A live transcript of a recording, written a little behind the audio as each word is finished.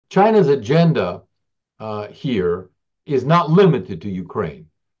China's agenda here is not limited to Ukraine,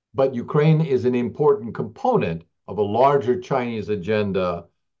 but Ukraine is an important component of a larger Chinese agenda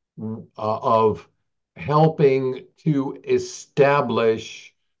of helping to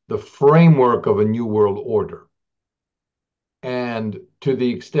establish the framework of a new world order. And to the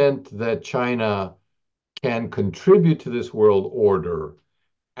extent that China can contribute to this world order,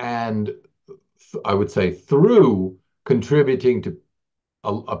 and I would say through contributing to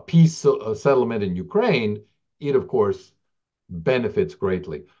a peace settlement in Ukraine, it of course benefits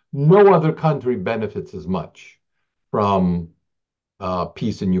greatly. No other country benefits as much from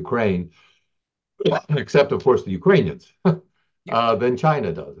peace in Ukraine, except of course the Ukrainians, Yeah. than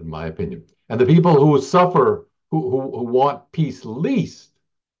China does, in my opinion. And the people who suffer, who want peace least,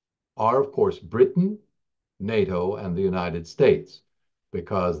 are of course Britain, NATO, and the United States,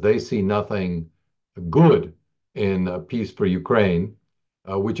 because they see nothing good in peace for Ukraine,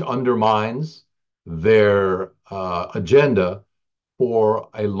 which undermines their agenda for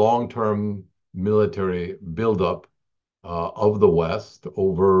a long-term military buildup of the West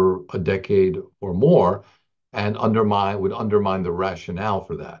over a decade or more, and would undermine the rationale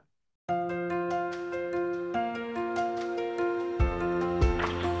for that.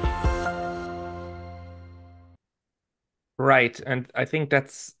 Right, and I think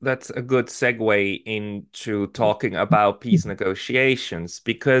that's a good segue into talking about peace negotiations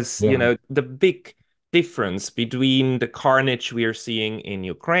because, Yeah. the big difference between the carnage we are seeing in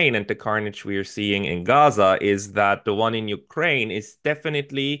Ukraine and the carnage we are seeing in Gaza is that the one in Ukraine is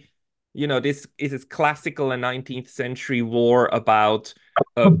definitely, this is a classical and 19th century war about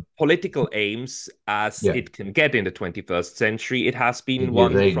political aims as Yeah. it can get in the 21st century. It has been It is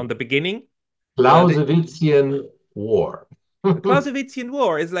one a from the beginning. The Clausewitzian war. Clausewitzian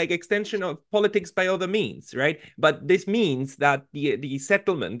war is like extension of politics by other means, right? But this means that the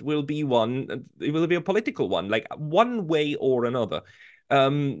settlement will be one, it will be a political one, like one way or another.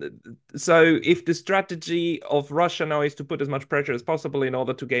 Um, so if the strategy of Russia now is to put as much pressure as possible in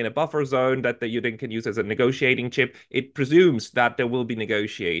order to gain a buffer zone that the then can use as a negotiating chip, it presumes that there will be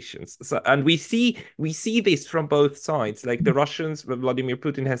negotiations. So, and we see this from both sides. Like the Russians, Vladimir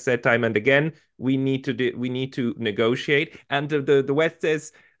Putin has said time and again, we need to negotiate, and the West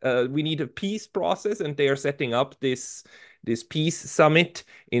says we need a peace process, and they are setting up this peace summit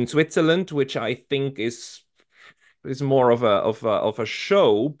in Switzerland, which I think is more of a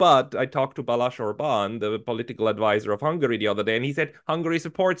show. But I talked to Balázs Orbán, the political advisor of Hungary, the other day, and he said Hungary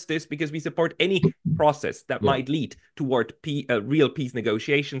supports this because we support any process that Yeah. might lead toward real peace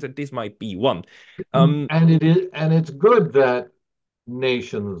negotiations, and this might be one. And it's good that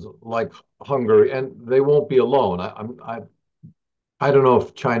nations like Hungary, and they won't be alone. I don't know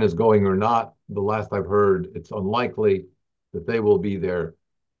if China's going or not. The last I've heard, it's unlikely that they will be there.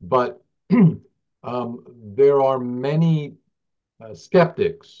 But there are many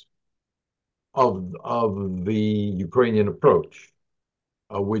skeptics of the Ukrainian approach,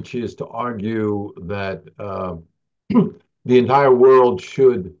 which is to argue that the entire world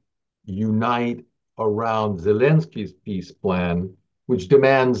should unite around Zelensky's peace plan, which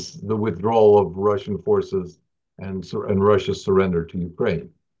demands the withdrawal of Russian forces and Russia's surrender to Ukraine.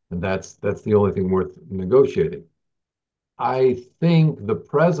 And that's the only thing worth negotiating. I think the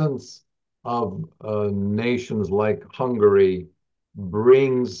presence of nations like Hungary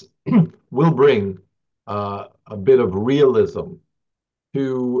brings will bring a bit of realism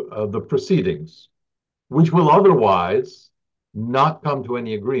to the proceedings, which will otherwise not come to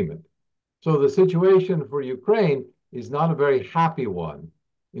any agreement. So the situation for Ukraine is not a very happy one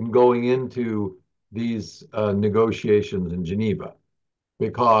in going into these negotiations in Geneva,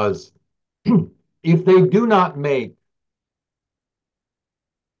 because if they do not make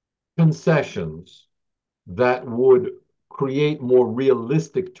concessions that would create more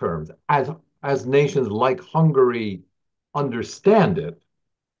realistic terms, as nations like Hungary understand it,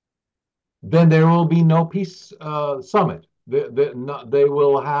 then there will be no peace summit. They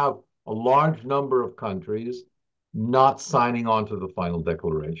will have a large number of countries not signing on to the final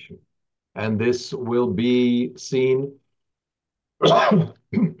declaration. And this will be seen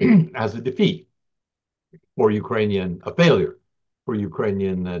as a defeat a failure for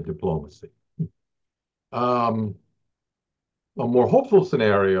Ukrainian diplomacy. Um, a more hopeful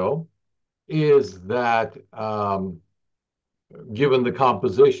scenario is that given the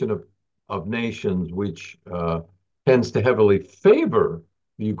composition of nations, which tends to heavily favor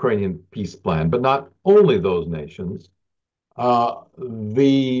the Ukrainian peace plan, but not only those nations,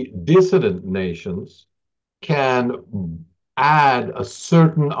 the dissident nations can add a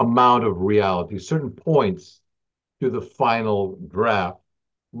certain amount of reality, certain points to the final draft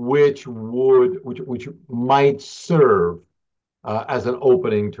which might serve as an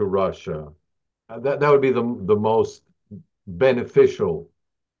opening to Russia. That would be the most beneficial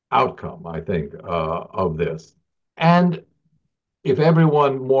outcome, I think, of this. And if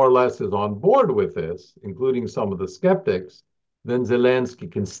everyone more or less is on board with this, including some of the skeptics, then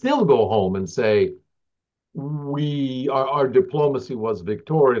Zelensky can still go home and say, our diplomacy was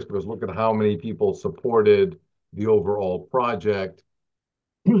victorious because look at how many people supported the overall project.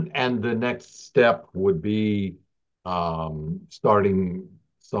 And the next step would be starting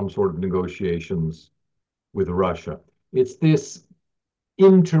some sort of negotiations with Russia. It's this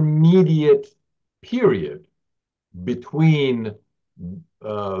intermediate period between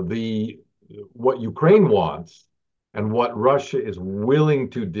the what Ukraine wants and what Russia is willing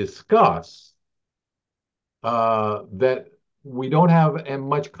to discuss that we don't have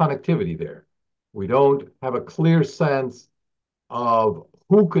much connectivity there. We don't have a clear sense of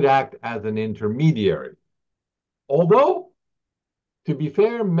who could act as an intermediary. Although, to be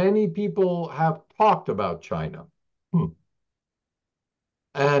fair, many people have talked about China. Hmm.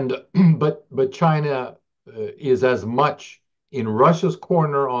 And but China is as much in Russia's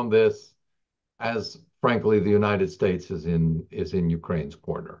corner on this as, frankly, the United States is in Ukraine's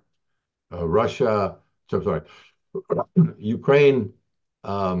corner. Russia, so sorry, Ukraine,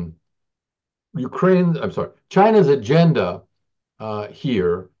 um, Ukraine. I'm sorry, China's agenda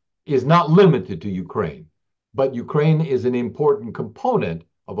here is not limited to Ukraine, but Ukraine is an important component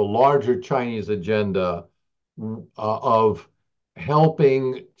of a larger Chinese agenda of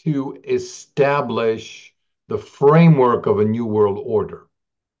helping to establish the framework of a new world order.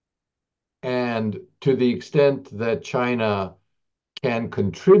 And to the extent that China can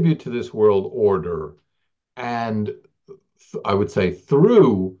contribute to this world order, and I would say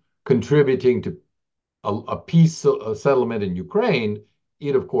through contributing to a peace settlement in Ukraine,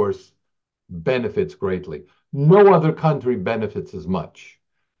 it of course benefits greatly. No other country benefits as much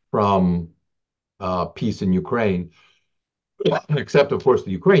from peace in Ukraine, except of course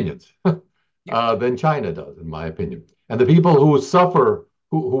the Ukrainians, Yeah. than China does, in my opinion. And the people who suffer,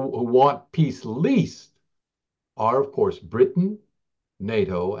 who want peace least, are of course Britain,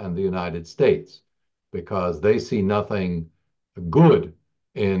 NATO, and the United States, because they see nothing good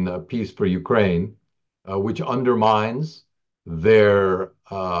in peace for Ukraine, which undermines their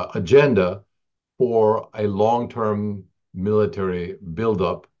agenda for a long-term military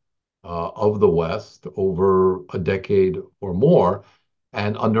buildup of the West over a decade or more,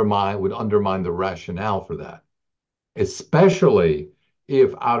 and would undermine the rationale for that, especially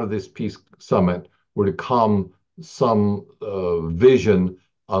if out of this peace summit were to come some vision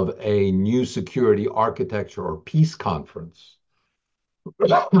of a new security architecture or peace conference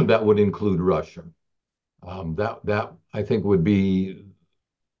that would include Russia. That I think would be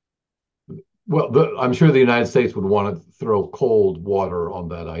well. I'm sure the United States would want to throw cold water on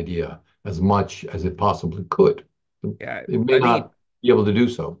that idea as much as it possibly could. Yeah, It may I mean, not be able to do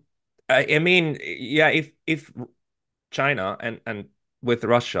so. yeah, if China and with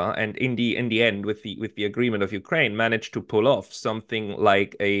Russia and in the end with the agreement of Ukraine managed to pull off something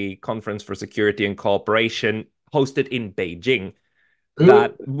like a conference for security and cooperation hosted in Beijing,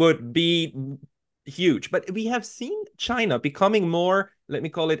 that would be huge. But we have seen China becoming more, let me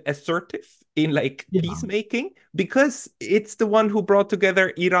call it, assertive in like Yeah, peacemaking, because it's the one who brought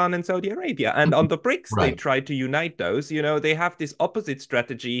together Iran and Saudi Arabia. And on the BRICS, they right. tried to unite those. You know, they have this opposite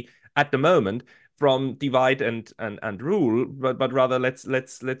strategy at the moment from divide and rule, but rather let's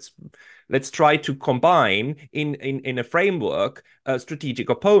try to combine in a framework strategic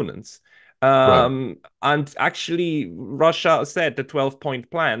opponents. Right. And actually, Russia said the 12-point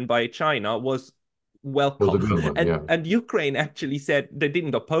plan by China was Was a welcome. good one. Yeah. And Ukraine actually said they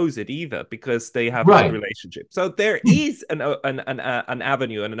didn't oppose it either because they have a good Right. relationship. So there is an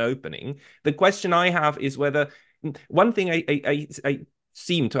avenue and an opening. The question I have is whether one thing I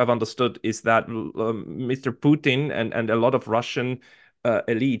seem to have understood is that Mr. Putin and a lot of Russian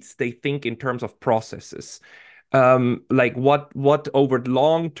elites, they think in terms of processes, like what over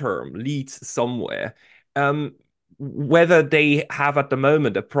long term leads somewhere. Um, Whether they have at the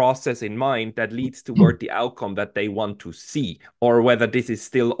moment a process in mind that leads toward the outcome that they want to see, or whether this is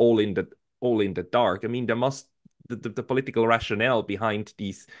still all in the dark. I mean, there must the political rationale behind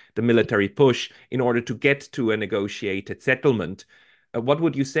the military push in order to get to a negotiated settlement. What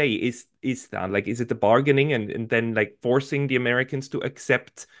would you say is that, like, is it the bargaining and then like forcing the Americans to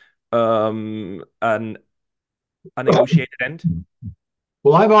accept an a negotiated end?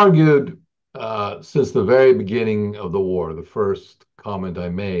 Well, I've argued since the very beginning of the war, the first comment I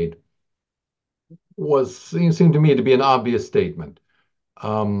made seemed to me to be an obvious statement.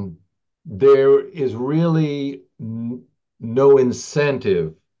 um, there is really no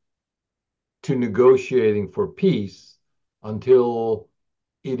incentive to negotiating for peace until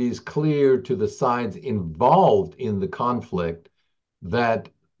it is clear to the sides involved in the conflict that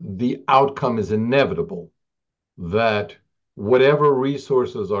the outcome is inevitable, that whatever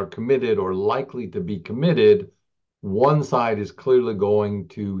resources are committed or likely to be committed, one side is clearly going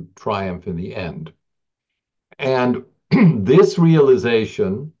to triumph in the end. And this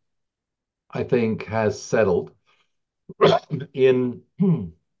realization, I think, has settled in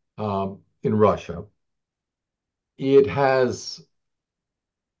in Russia. It has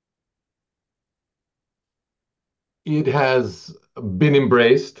it has been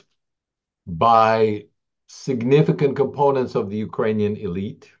embraced by significant components of the Ukrainian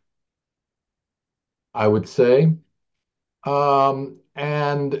elite, I would say.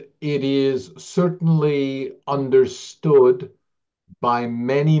 And it is certainly understood by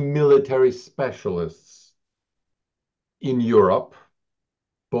many military specialists in Europe,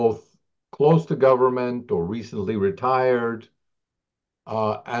 both close to government or recently retired,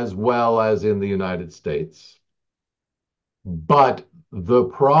 as well as in the United States. But the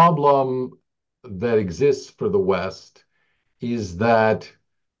problem that exists for the West is that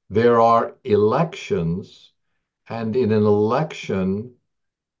there are elections, and in an election,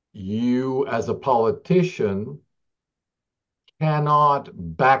 you as a politician cannot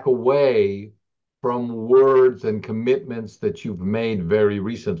back away from words and commitments that you've made very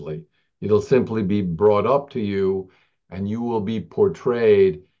recently. It'll simply be brought up to you, and you will be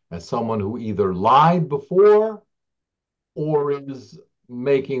portrayed as someone who either lied before or is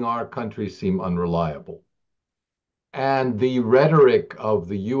making our country seem unreliable. And the rhetoric of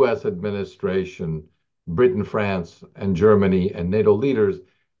the US administration, Britain, France, and Germany, and NATO leaders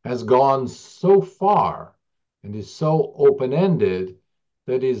has gone so far and is so open ended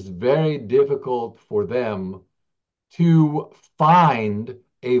that it is very difficult for them to find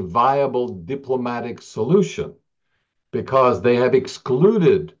a viable diplomatic solution because they have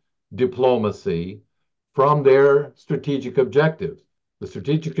excluded diplomacy from their strategic objectives. The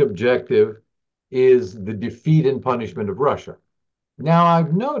strategic objective is the defeat and punishment of Russia. Now,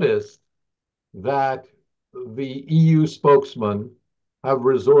 I've noticed that the EU spokesmen have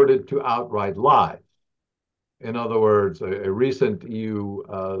resorted to outright lies. In other words, a recent EU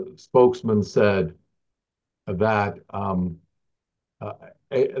spokesman said that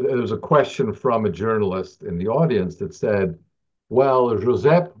there was a question from a journalist in the audience that said, well,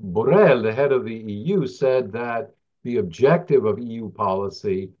 Josep Borrell, the head of the EU, said that the objective of EU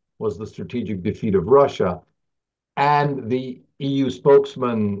policy was the strategic defeat of Russia. And the EU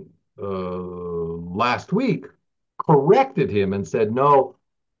spokesman last week corrected him and said, no,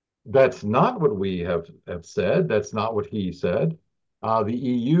 that's not what we have said. That's not what he said. The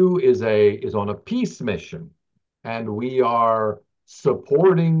EU is on a peace mission, and we are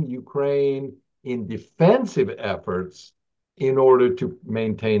supporting Ukraine in defensive efforts in order to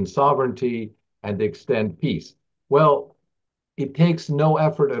maintain sovereignty and extend peace. Well, it takes no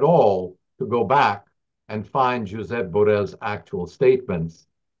effort at all to go back and find Josep Borrell's actual statements,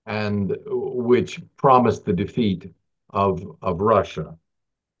 and which promised the defeat of Russia.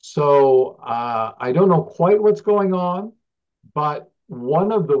 So I don't know quite what's going on, but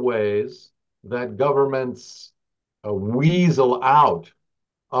one of the ways that governments weasel out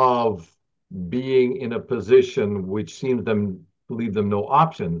of being in a position which seems them to leave them no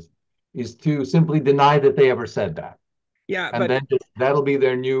options is to simply deny that they ever said that. Yeah, And but then that'll be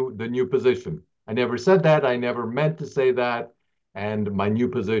the new position. I never said that. I never meant to say that. And my new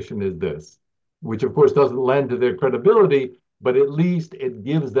position is this, which of course doesn't lend to their credibility, but at least it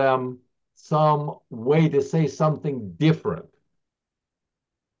gives them some way to say something different.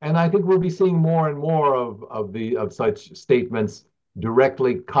 And I think we'll be seeing more and more of such statements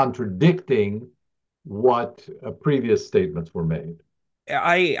directly contradicting what previous statements were made.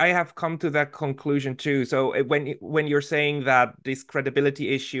 I have come to that conclusion too. So when you're saying that this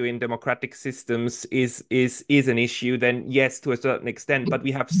credibility issue in democratic systems is an issue, then yes, to a certain extent. But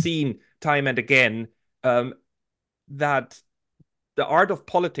we have seen time and again that the art of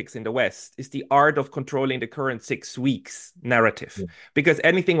politics in the West is the art of controlling the current 6 weeks narrative. Yeah. Because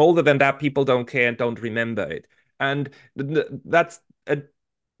anything older than that, people don't care and don't remember it. And that's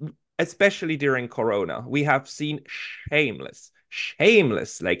especially during Corona, we have seen shameless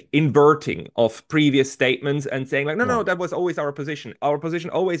like inverting of previous statements and saying like, no, that was always our position. Our position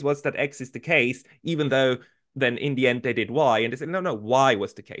always was that X is the case, even though then in the end they did Y, and they said no, Y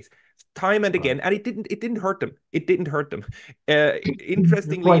was the case time and again, and it didn't hurt them. It didn't hurt them.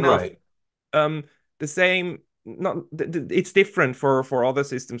 Interestingly enough, the same not it's different for other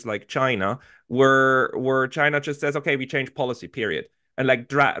systems like China, where China just says, okay, we change policy, period. And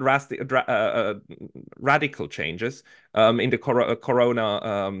like radical changes in the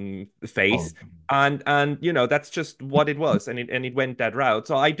corona phase, Oh, and that's just what it was, and it went that route.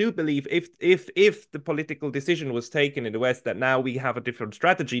 So I do believe if the political decision was taken in the West that now we have a different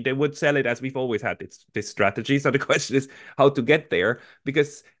strategy, they would sell it as we've always had this strategy. So the question is how to get there,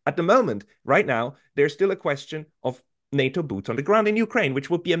 because at the moment, right now, there's still a question of NATO boots on the ground in Ukraine, which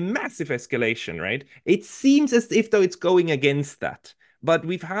would be a massive escalation, right? It seems as if though it's going against that. But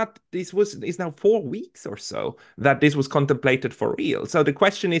we've had is now 4 weeks or so that this was contemplated for real. So the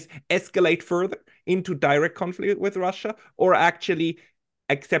question is escalate further into direct conflict with Russia, or actually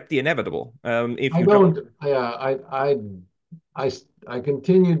accept the inevitable. If I you don't, don't. I, I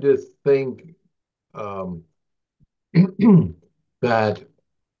continue to think um, that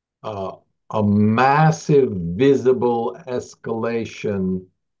uh, a massive visible escalation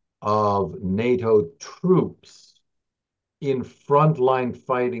of NATO troops in frontline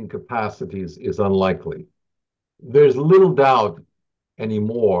fighting capacities is unlikely. There's little doubt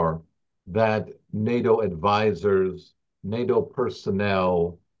anymore that NATO advisors, NATO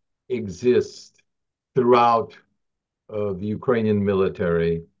personnel exist throughout the Ukrainian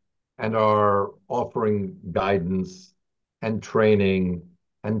military and are offering guidance and training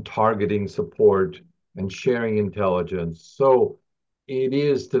and targeting support and sharing intelligence. So it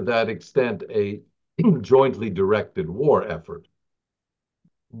is to that extent a jointly directed war effort.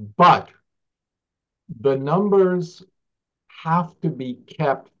 But the numbers have to be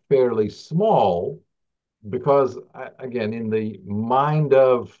kept fairly small because, again, in the mind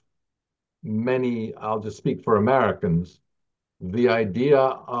of many, I'll just speak for Americans, the idea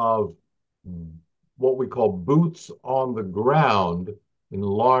of what we call boots on the ground in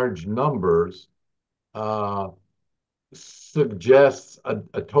large numbers uh, suggests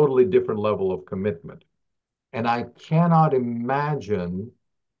a totally different level of commitment. And I cannot imagine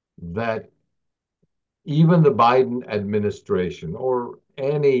that even the Biden administration or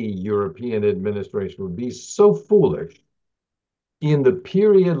any European administration would be so foolish in the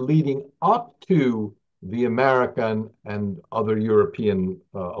period leading up to the American and other European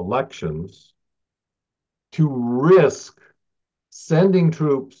elections to risk sending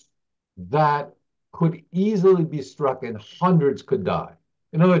troops that could easily be struck and hundreds could die.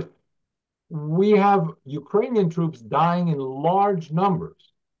 In other words, we have Ukrainian troops dying in large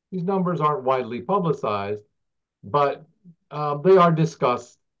numbers. These numbers aren't widely publicized, but they are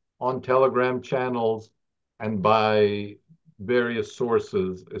discussed on Telegram channels and by various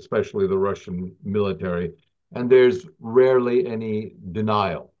sources, especially the Russian military. And there's rarely any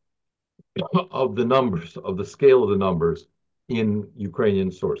denial of the numbers, of the scale of the numbers in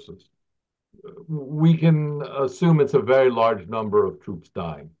Ukrainian sources. We can assume it's a very large number of troops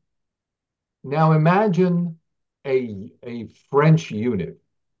dying. Now imagine a French unit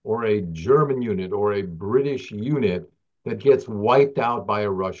or a German unit or a British unit that gets wiped out by a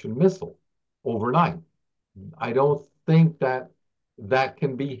Russian missile overnight. I don't think that that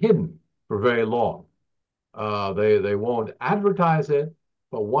can be hidden for very long. They won't advertise it,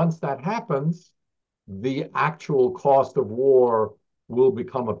 but once that happens, the actual cost of war will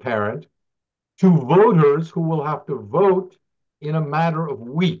become apparent to voters who will have to vote in a matter of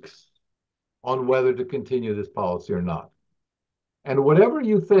weeks on whether to continue this policy or not. And whatever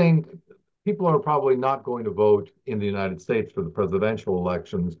you think, people are probably not going to vote in the United States for the presidential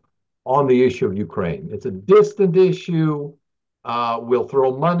elections on the issue of Ukraine. It's a distant issue. We'll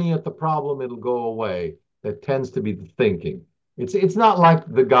throw money at the problem, it'll go away. That tends to be the thinking. It's not like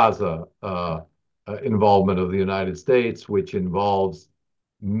the Gaza involvement of the United States, which involves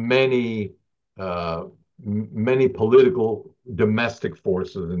many many political domestic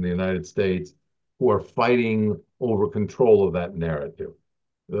forces in the United States who are fighting over control of that narrative.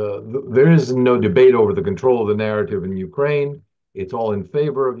 There is no debate over the control of the narrative in Ukraine. It's all in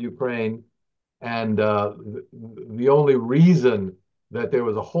favor of Ukraine. And the only reason that there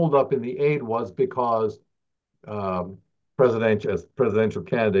was a holdup in the aid was because um, presidential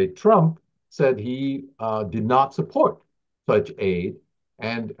candidate Trump said he did not support such aid,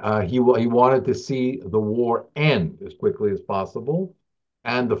 and he wanted to see the war end as quickly as possible.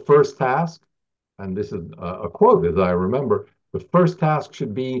 And the first task, and this is a quote as I remember, the first task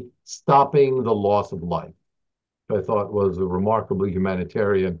should be stopping the loss of life. I thought was a remarkably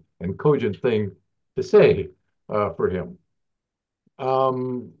humanitarian and cogent thing to say for him.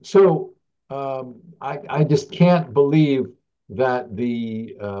 So I just can't believe that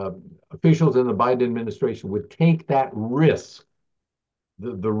the officials in the Biden administration would take that risk,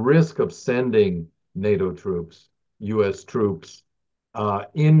 the risk of sending NATO troops, U.S. troops,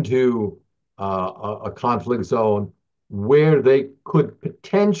 into a conflict zone where they could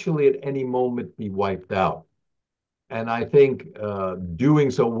potentially at any moment be wiped out. And I think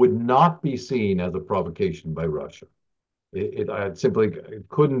doing so would not be seen as a provocation by Russia. It simply it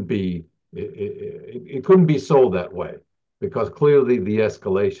couldn't be it couldn't be sold that way because clearly the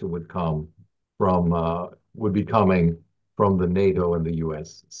escalation would be coming from the NATO and the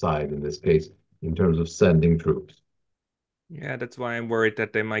U.S. side in this case in terms of sending troops. Yeah, that's why I'm worried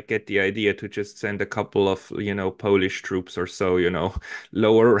that they might get the idea to just send a couple of, Polish troops or so,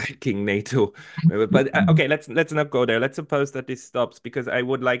 lower ranking NATO. But okay, let's not go there. Let's suppose that this stops because I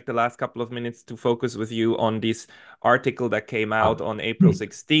would like the last couple of minutes to focus with you on this article that came out on April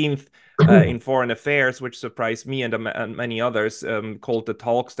 16th in Foreign Affairs, which surprised me and many others, called "The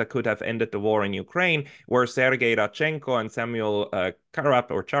Talks That Could Have Ended the War in Ukraine," where Sergei Radchenko and Samuel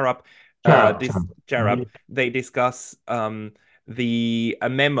Charap this Charab, they discuss the a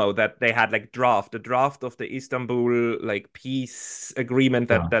memo that they had like the draft of the Istanbul like peace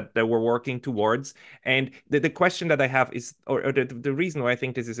agreement Yeah. that they were working towards. And the question that I have is, or the reason why I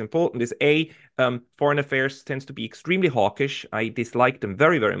think this is important is foreign affairs tends to be extremely hawkish. I dislike them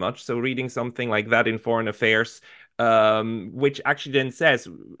very, very much. So reading something like that in foreign affairs which actually then says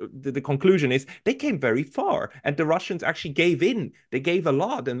the conclusion is they came very far and the Russians actually gave in. They gave a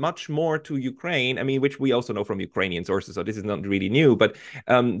lot and much more to Ukraine. I mean, which we also know from Ukrainian sources. So this is not really new, but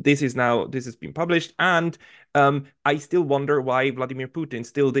this has been published. And I still wonder why Vladimir Putin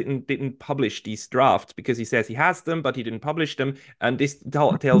still didn't publish these drafts because he says he has them, but he didn't publish them. And this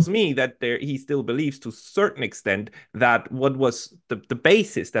tells me that he still believes to a certain extent that what was the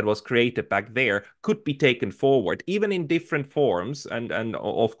basis that was created back there could be taken forward, even in different forms, and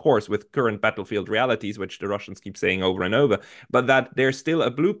of course with current battlefield realities, which the Russians keep saying over and over, but that there's still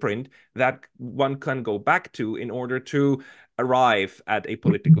a blueprint that one can go back to in order to arrive at a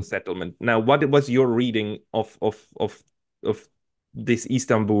political settlement. Now, what was your reading of this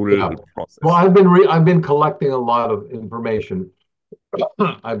Istanbul Yeah. process? Well, I've been collecting a lot of information.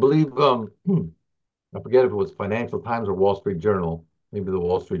 I believe I forget if it was Financial Times or Wall Street Journal, maybe the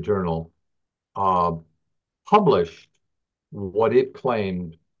Wall Street Journal, uh, published what it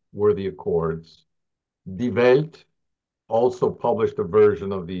claimed were the accords. Die Welt also published a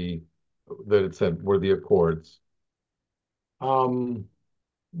version of that it said were the accords. Um,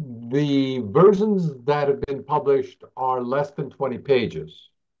 the versions that have been published are less than 20 pages,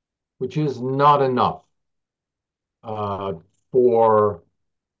 which is not enough uh, for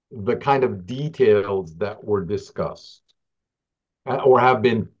the kind of details that were discussed or have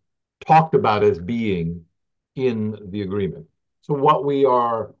been talked about as being in the agreement. So what we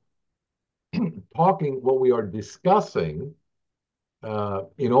are discussing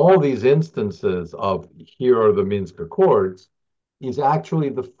in all these instances of here are the Minsk Accords is actually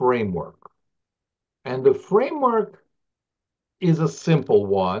the framework. And the framework is a simple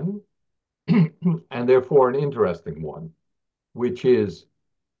one and therefore an interesting one, which is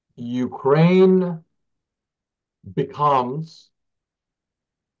Ukraine becomes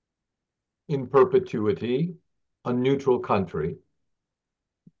in perpetuity a neutral country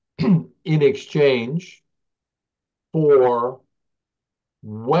in exchange for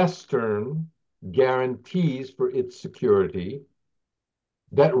Western guarantees for its security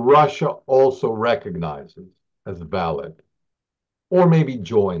that Russia also recognizes as valid, or maybe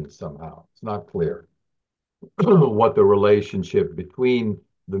joins somehow. It's not clear what the relationship between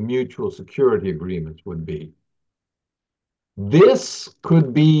the mutual security agreements would be. This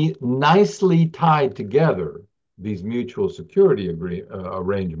could be nicely tied together, these mutual security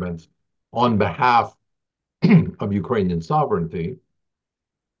arrangements, on behalf of Ukrainian sovereignty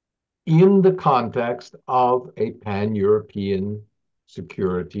in the context of a pan-European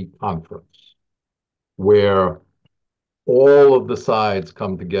security conference, where all of the sides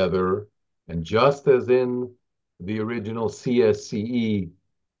come together, and just as in the original CSCE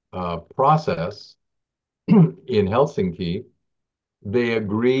process in Helsinki, they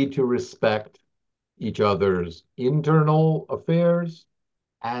agree to respect each other's internal affairs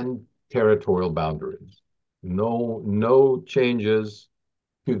and territorial boundaries. No changes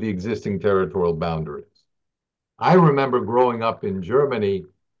to the existing territorial boundaries. I remember growing up in Germany,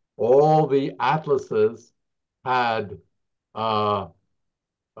 all the atlases had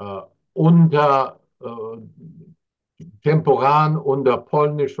unter temporan unter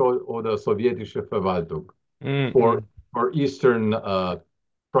polnische oder sowjetische Verwaltung Mm-mm. for Eastern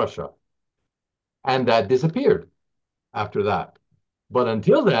Prussia. And that disappeared after that. But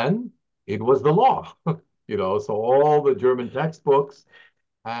until then, it was the law. So all the German textbooks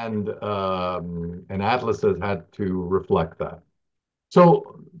and atlases had to reflect that.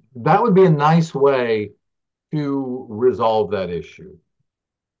 So that would be a nice way to resolve that issue.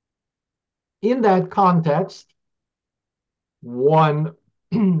 In that context, one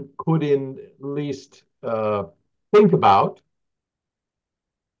could at least think about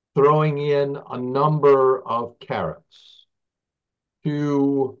throwing in a number of carrots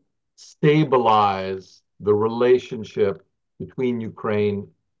to stabilize the relationship between Ukraine,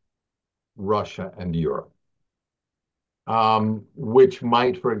 Russia, and Europe, which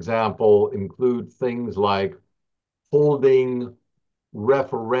might, for example, include things like holding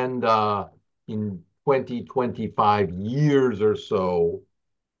referenda in 20, 25 years or so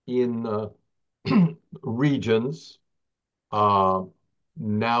in regions uh,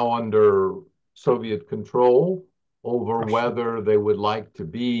 now under Soviet control over Russia. whether they would like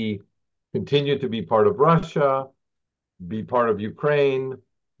to continue to be part of Russia, be part of Ukraine,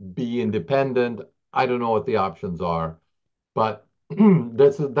 be independent. I don't know what the options are, but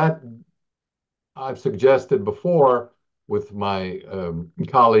that I've suggested before with my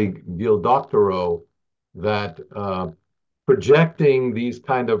colleague Gil Doctorow that projecting these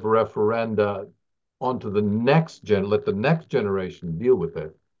kind of referenda onto let the next generation deal with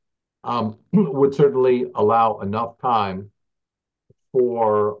it, would certainly allow enough time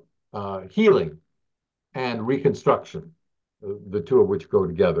for healing and reconstruction, the two of which go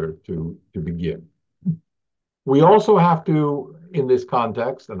together to begin. We also have to, in this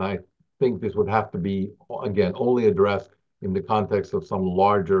context, and I think this would have to be, again, only addressed in the context of some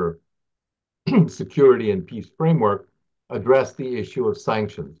larger security and peace framework, address the issue of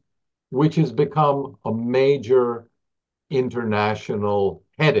sanctions, which has become a major international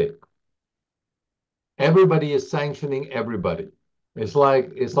headache. Everybody is sanctioning everybody. It's like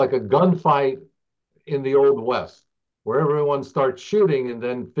a gunfight in the Old West, where everyone starts shooting and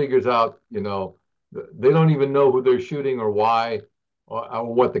then figures out, they don't even know who they're shooting or why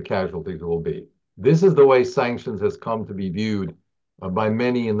or what the casualties will be. This is the way sanctions has come to be viewed by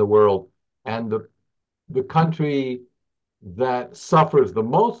many in the world. And the country that suffers the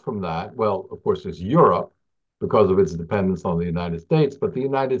most from that, well, of course, is Europe because of its dependence on the United States, but the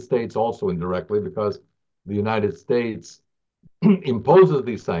United States also indirectly because the United States imposes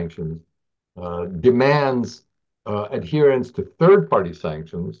these sanctions, demands adherence to third-party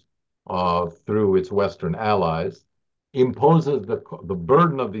sanctions through its Western allies, imposes the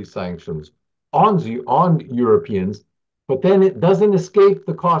burden of these sanctions on Europeans, but then it doesn't escape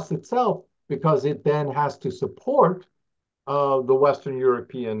the cost itself because it then has to support the Western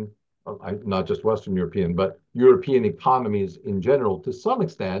European, not just Western European, but European economies in general to some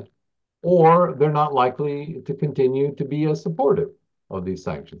extent, or they're not likely to continue to be as supportive of these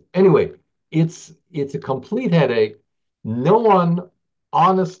sanctions. Anyway, it's a complete headache. No one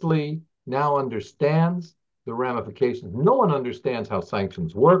honestly now understands the ramifications. No one understands how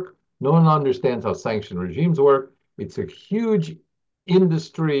sanctions work. No one understands how sanction regimes work. It's a huge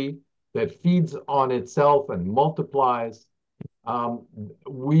industry that feeds on itself and multiplies.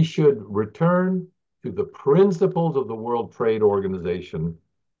 We should return to the principles of the World Trade Organization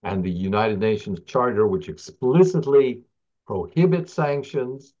and the United Nations Charter, which explicitly prohibits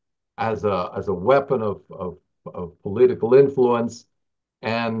sanctions as a weapon of political influence,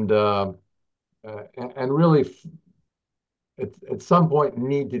 and really at some point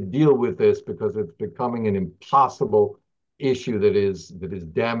need to deal with this because it's becoming an impossible issue that is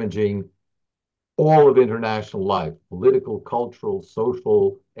damaging all of international life, political, cultural,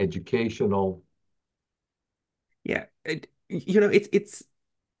 social, educational. Yeah, it's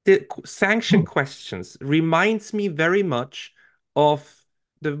the sanction questions reminds me very much of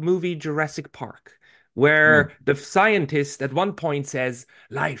the movie Jurassic Park, where the scientist at one point says,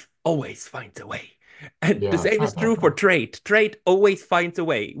 "Life always finds a way." And the Yeah, same is true for trade. Trade always finds a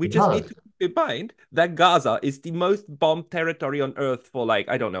way. We it just need does. to keep in mind that Gaza is the most bombed territory on earth for like,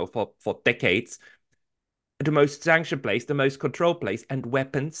 I don't know, for decades, the most sanctioned place, the most controlled place, and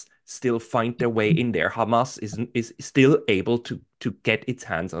weapons still find their way in there. Hamas is still able to get its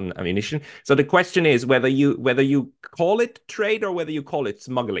hands on ammunition. So the question is whether you call it trade or whether you call it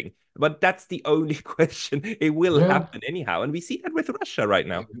smuggling. But that's the only question. It will Yeah, happen anyhow, and we see that with Russia right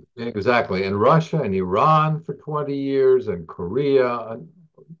now. exactly. And Russia and Iran for 20 years and Korea.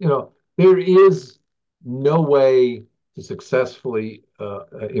 There is no way to successfully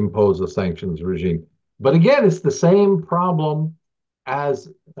impose a sanctions regime. But again, it's the same problem as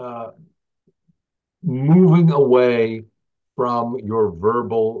moving away from your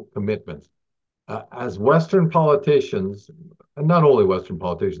verbal commitments. As Western politicians, and not only Western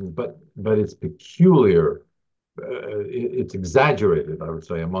politicians, but it's peculiar it's exaggerated, I would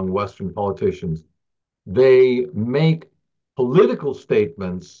say, among Western politicians. They make political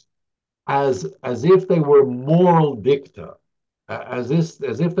statements as if they were moral dicta, as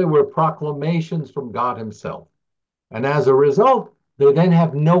if they were proclamations from God Himself. And as a result, they then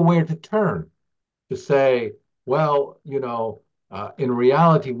have nowhere to turn to say, well, in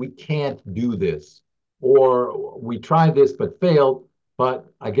reality, we can't do this, or we tried this but failed,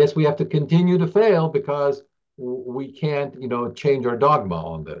 but I guess we have to continue to fail because we can't, change our dogma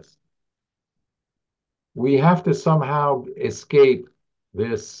on this. We have to somehow escape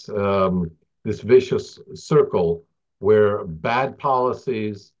this vicious circle where bad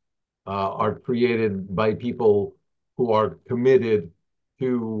policies are created by people who are committed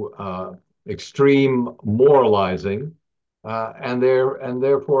to extreme moralizing, and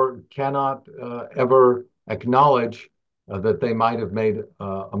therefore cannot ever acknowledge that they might have made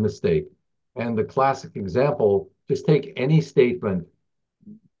a mistake. And the classic example, just take any statement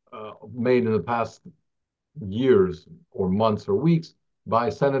made in the past years or months or weeks by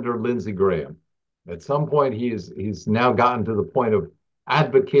Senator Lindsey Graham. At some point, he's now gotten to the point of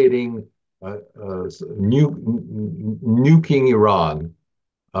advocating nuking Iran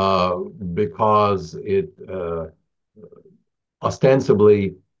because it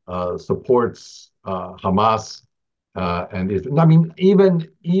ostensibly supports Hamas. I mean,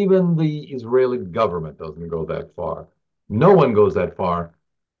 even the Israeli government doesn't go that far. No one goes that far,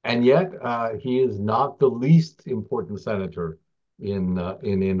 and yet he is not the least important senator in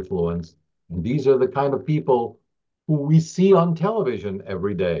influence. And these are the kind of people who we see on television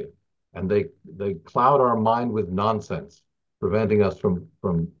every day, and they cloud our mind with nonsense, preventing us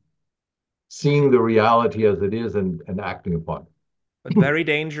from seeing the reality as it is and acting upon it. But very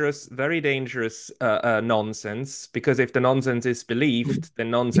dangerous nonsense, because if the nonsense is believed,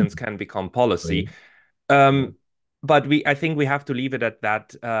 then nonsense can become policy. Um, but I think we have to leave it at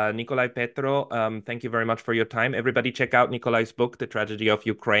that. Nicolai, Petro, thank you very much for your time. Everybody check out Nicolai's book, The Tragedy of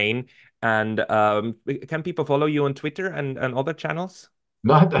Ukraine. And can people follow you on Twitter and other channels?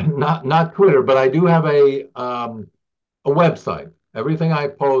 Not Twitter, but I do have a website. Everything I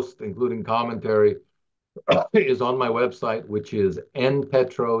post, including commentary, is on my website, which is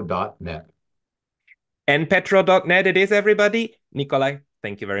npetro.net. npetro.net it is, everybody. Nicolai,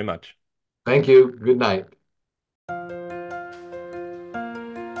 thank you very much. Thank you. Good night.